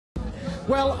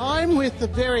Well, I'm with the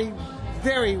very,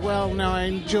 very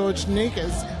well-known George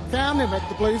Negus. Found him at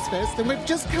the Bluesfest, and we've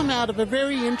just come out of a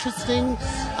very interesting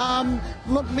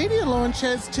media launch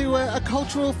as to a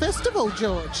cultural festival,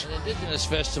 George. An Indigenous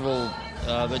festival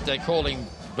that they're calling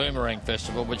Boomerang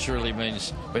Festival, which really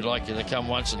means we'd like you to come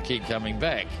once and keep coming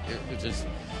back, which is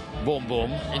boom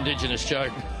boom, Indigenous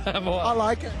joke. I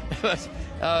like it. But,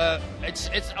 I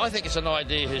think it's an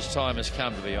idea whose time has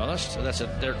come, to be honest. That's a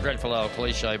dreadful old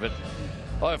cliche, but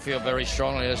I feel very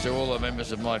strongly, as do all the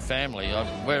members of my family.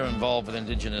 We're involved with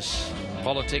Indigenous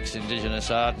politics,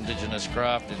 Indigenous art, Indigenous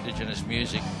craft, Indigenous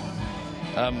music,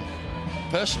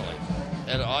 personally.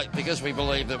 And because we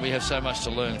believe that we have so much to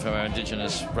learn from our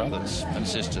Indigenous brothers and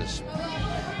sisters.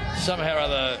 Somehow or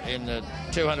other, in the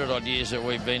 200-odd years that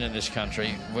we've been in this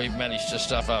country, we've managed to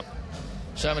stuff up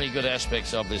so many good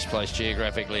aspects of this place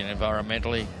geographically and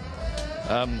environmentally,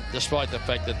 despite the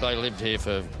fact that they lived here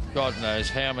for God knows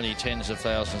how many tens of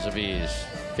thousands of years,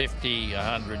 50,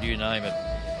 100, you name it,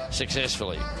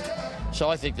 successfully. So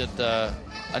I think that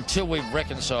until we've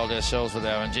reconciled ourselves with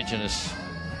our Indigenous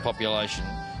population,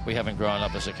 we haven't grown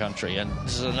up as a country. And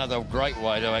this is another great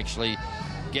way to actually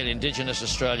get Indigenous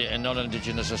Australia and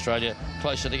non-Indigenous Australia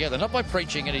closer together, not by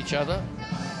preaching at each other,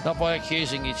 not by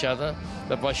accusing each other,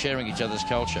 but by sharing each other's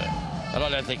culture. And I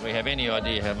don't think we have any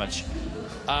idea how much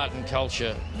art and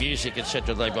culture, music,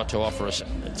 etc. they've got to offer us,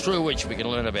 through which we can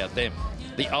learn about them,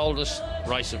 the oldest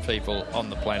race of people on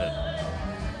the planet.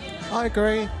 I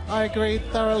agree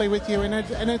thoroughly with you, and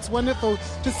it's wonderful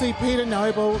to see Peter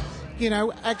Noble, you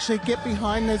know, actually get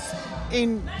behind this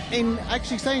in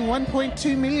actually saying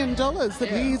 $1.2 million that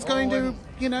he's going to,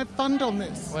 you know, fund on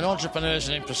this. When entrepreneurs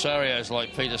and impresarios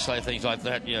like Peter say things like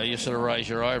that, you know, you sort of raise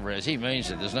your eyebrows. He means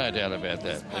it, there's no doubt about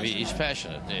that. I mean, he's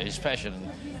passionate. Yeah, his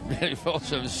passion really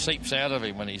also seeps out of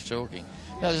him when he's talking.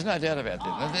 No, there's no doubt about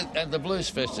that. And the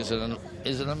Bluesfest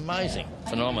is an amazing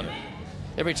phenomenon.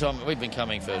 Every time we've been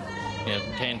coming for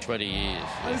 10, 20 years.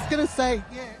 I was going to say,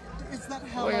 yeah. Is that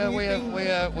how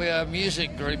we are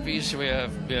music groupies, we are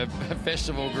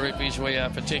festival groupies, we are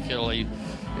particularly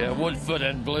Woodford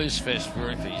and Bluesfest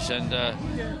groupies, and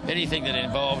anything that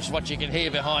involves what you can hear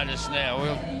behind us now,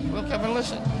 we'll come and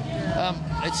listen.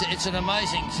 It's an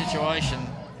amazing situation,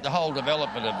 the whole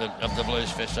development of the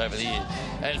Bluesfest over the years.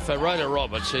 And for Rhoda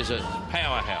Roberts, who's a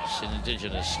powerhouse in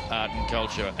Indigenous art and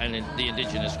culture and in the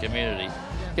Indigenous community,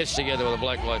 gets together with a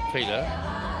bloke like Peter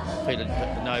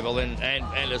Noble, and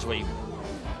as we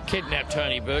kidnapped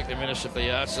Tony Burke, the Minister for the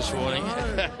Arts, this morning,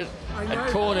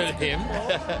 and cornered him.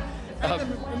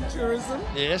 And tourism.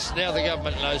 Yes, now the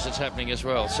government knows it's happening as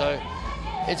well. So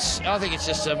I think it's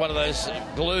just one of those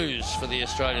glues for the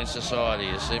Australian society.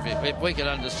 If we can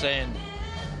understand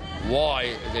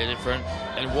why they're different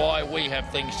and why we have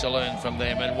things to learn from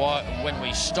them, and why when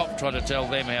we stop trying to tell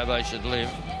them how they should live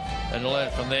and learn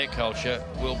from their culture,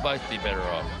 we'll both be better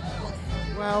off.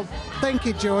 Well, thank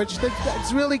you, George.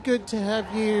 It's really good to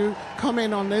have you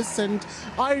comment on this, and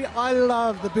I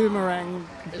love the Boomerang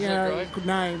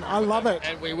name. I love it.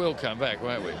 And we will come back,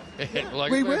 won't we?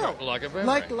 We will. Like a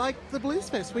boomerang. Like the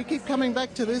Bluesfest. We keep coming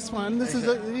back to this one. It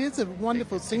is a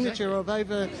wonderful signature of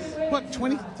over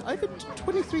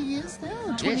 23 years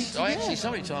now. Yes, actually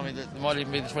somebody told me that it might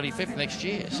even be the 25th next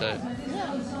year. So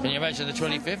can you imagine the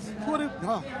 25th? Quarter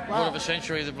of a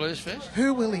century of the Bluesfest.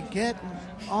 Who will he get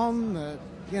on the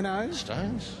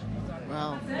Stones?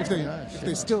 Well, if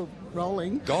they're still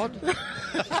rolling. God?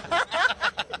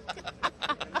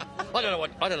 I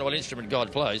don't know what instrument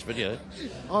God plays, but yeah.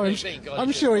 I'm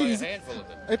sure he's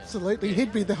absolutely.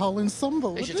 He'd be the whole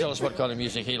ensemble. He should tell us what kind of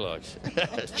music he likes.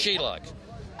 She likes.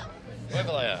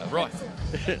 Whoever they are. Right.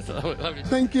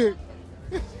 Thank you.